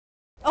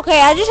Okay,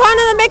 I just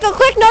wanted to make a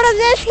quick note of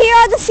this. Here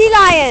are the sea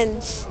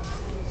lions.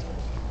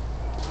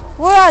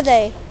 Where are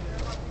they?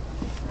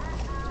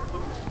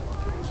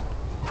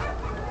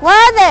 Where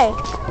are they?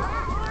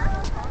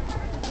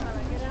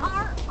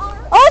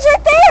 Oh, it's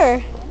right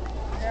there.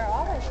 They're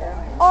all right there.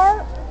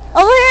 Or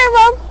over here,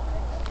 Mom.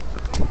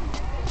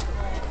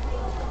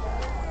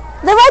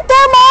 They're right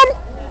there, Mom.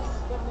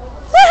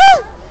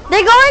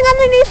 They're going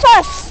underneath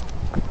us.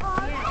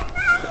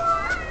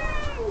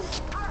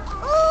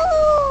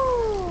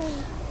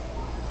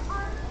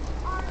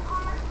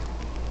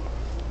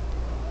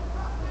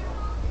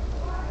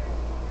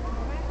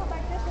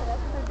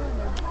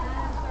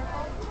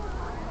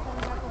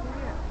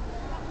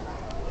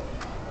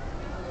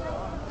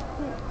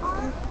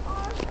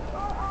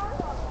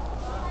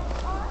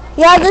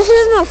 Yeah, this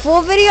isn't a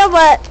full video,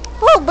 but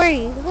oh,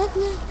 breathe.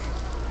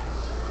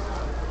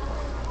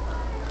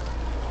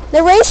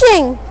 They're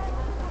racing.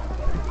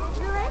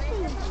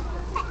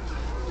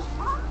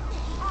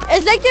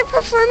 It's like they're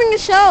performing a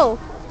show.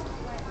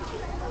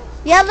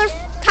 Yeah, they're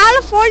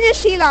California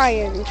sea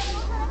lions.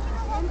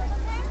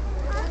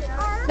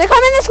 They're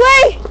coming this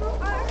way.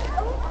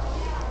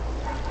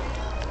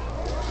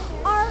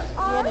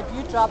 And if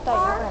you drop that,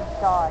 you're going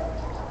to die.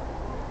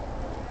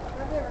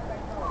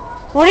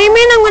 What do you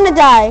mean I'm gonna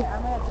die?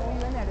 I'm going to throw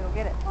you in there to go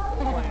get it.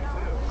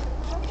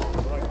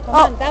 Come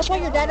on, that's why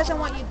your dad doesn't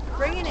want you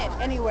bringing it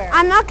anywhere.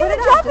 I'm not gonna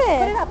drop it.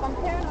 Put it up. I'm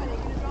paranoid that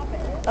you're going to drop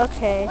it.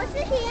 Okay. What's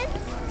in here?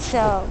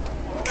 So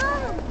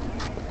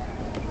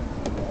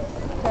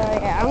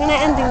yeah, I'm gonna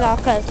end things off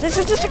because this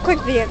is just a quick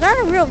video, not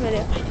a real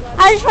video.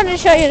 I just wanted to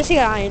show you the sea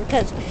lion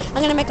because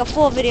I'm gonna make a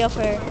full video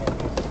for.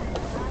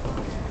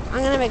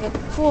 I'm gonna make a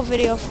full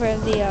video for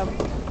the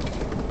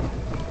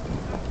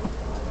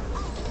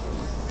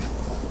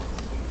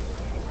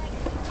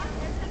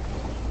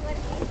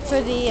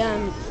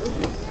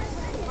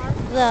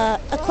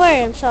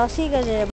aquarium. So I'll see you guys later.